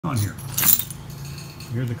On here.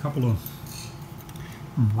 Here's a couple of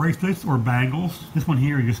bracelets or bangles. This one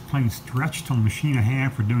here is just plain stretched on the machine I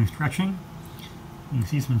have for doing stretching. You can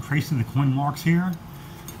see some traces of the coin marks here.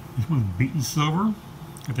 This one's beaten silver.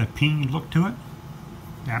 Got that ping look to it.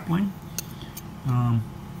 Dappling.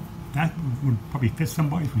 That would probably fit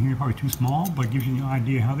somebody from here, probably too small, but it gives you an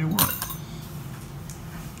idea how they work.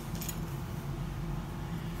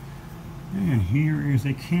 And here is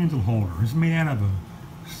a candle holder. This is made out of a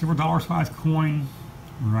silver dollar size coin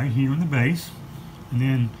right here in the base, and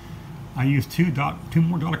then I use two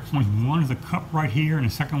more dollar coins. One is a cup right here, and the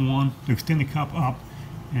second one to extend the cup up,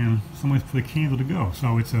 and somewhere for the candle to go.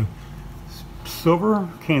 So it's a silver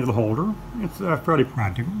candle holder. It's fairly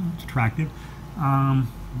practical. It's attractive.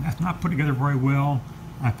 That's not put together very well.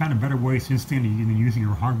 I found a better way since then than using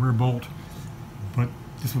a hardware bolt, but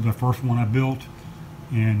this was the first one I built,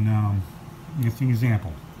 and it's an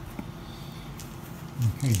example.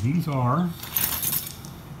 Okay, these are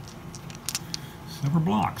silver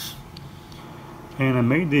blocks, and I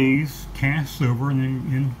made these cast silver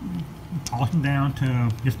and then polished them down to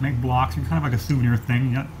just make blocks. They're kind of like a souvenir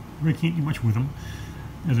thing. You really can't do much with them.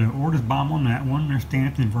 There's an Ordnance bomb on that one. They're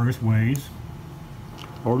stamped in various ways.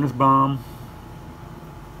 Ordnance bomb.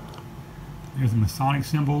 There's a Masonic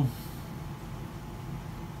symbol.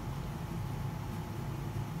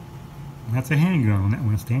 That's a handgun on that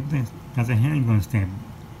one stamped. That's a handgun stamp.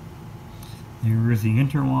 There is the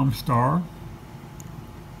interarm star.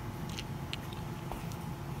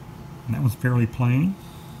 And that one's fairly plain.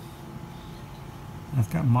 I've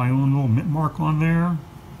got my own little mint mark on there.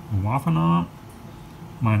 A Waffenamp.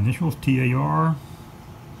 My initials TAR.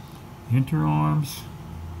 Interarms.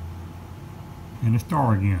 And a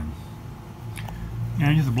star again.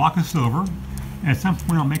 And just a block of silver. And at some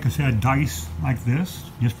point I'll make a set of dice like this,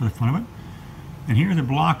 just for the fun of it. And here's a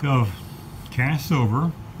block of cast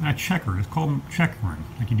silver and a checker. It's called checkering,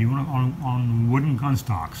 like you do on wooden gun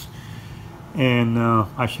stocks. And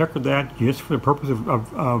I checkered that just for the purpose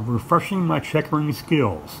of refreshing my checkering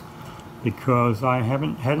skills, because I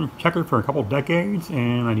hadn't checkered for a couple of decades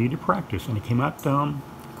and I needed to practice, and it came out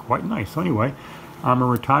quite nice. So anyway, I'm a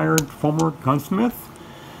retired former gunsmith.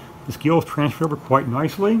 The skills transfer over quite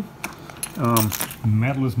nicely.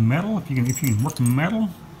 Metal is metal. If you can work metal,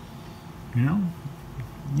 you know,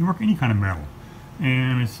 you work any kind of metal.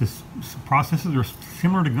 And it's just processes are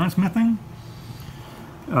similar to gunsmithing,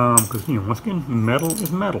 because once again, metal is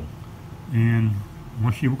metal, and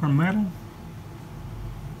once you work on metal,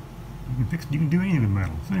 you can do anything with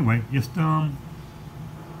metal. So anyway, just and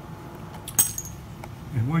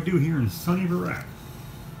what I do here in sunny Iraq.